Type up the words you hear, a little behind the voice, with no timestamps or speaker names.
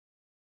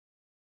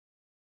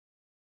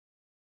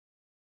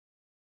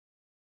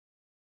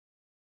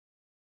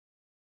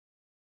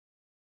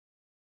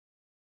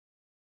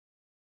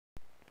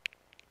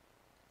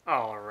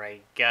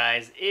Alright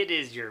guys, it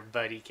is your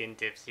buddy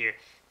Kintips here.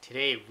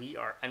 Today we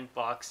are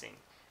unboxing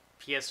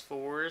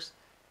PS4's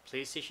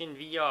PlayStation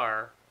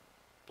VR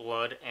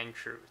Blood and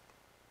Truth.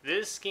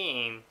 This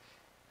game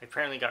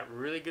apparently got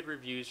really good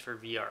reviews for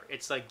VR.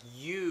 It's like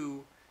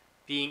you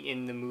being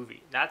in the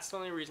movie. That's the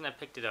only reason I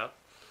picked it up.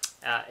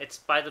 It's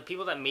by the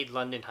people that made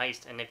London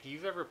Heist, and if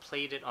you've ever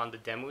played it on the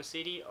demo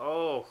CD,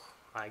 oh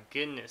my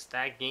goodness,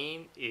 that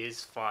game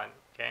is fun,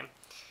 okay?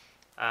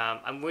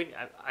 I'm waiting.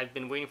 I've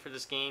been waiting for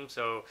this game,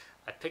 so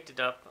I picked it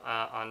up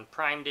on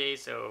Prime Day.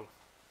 So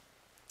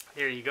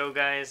there you go,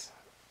 guys.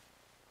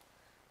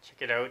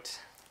 Check it out.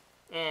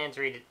 And it's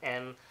rated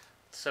M.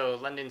 So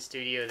London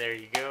Studio. There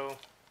you go.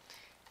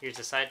 Here's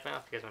the side panel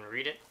if you guys want to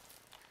read it.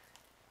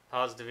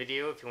 Pause the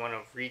video if you want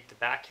to read the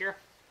back here.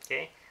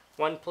 Okay.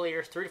 One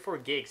player, 34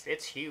 gigs.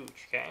 It's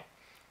huge. Okay.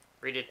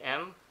 Rated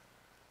M.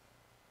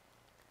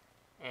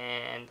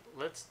 And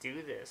let's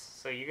do this.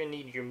 So you're gonna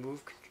need your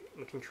Move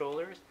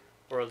controllers,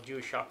 or a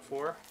DualShock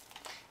 4.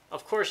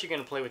 Of course you're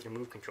going to play with your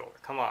Move controller.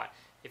 Come on.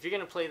 If you're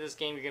going to play this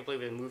game, you're going to play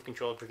with a Move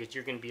controller because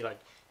you're going to be like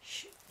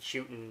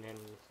shooting and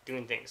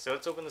doing things. So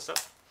let's open this up.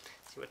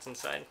 See what's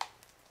inside.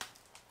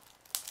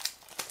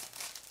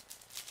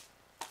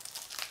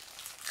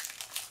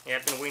 Yeah,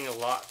 I've been waiting a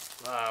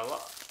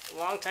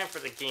long time for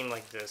the game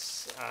like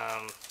this.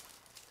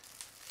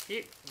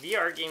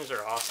 VR games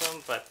are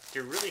awesome, but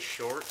they're really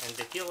short and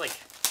they feel like,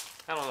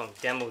 I don't know,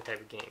 demo type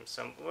of games.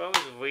 So we always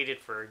waited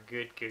for a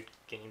good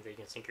game that you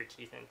can sink your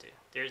teeth into.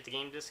 There's the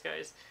game disc,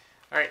 guys.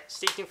 Alright,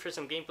 stay tuned for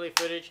some gameplay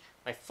footage,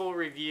 my full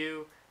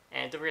review,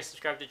 and don't forget to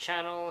subscribe to the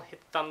channel,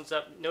 hit the thumbs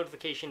up,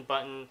 notification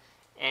button,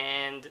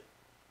 and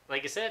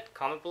like I said,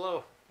 comment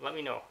below. Let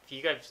me know.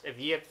 If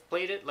you have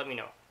played it, let me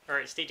know.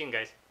 Alright, stay tuned,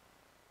 guys.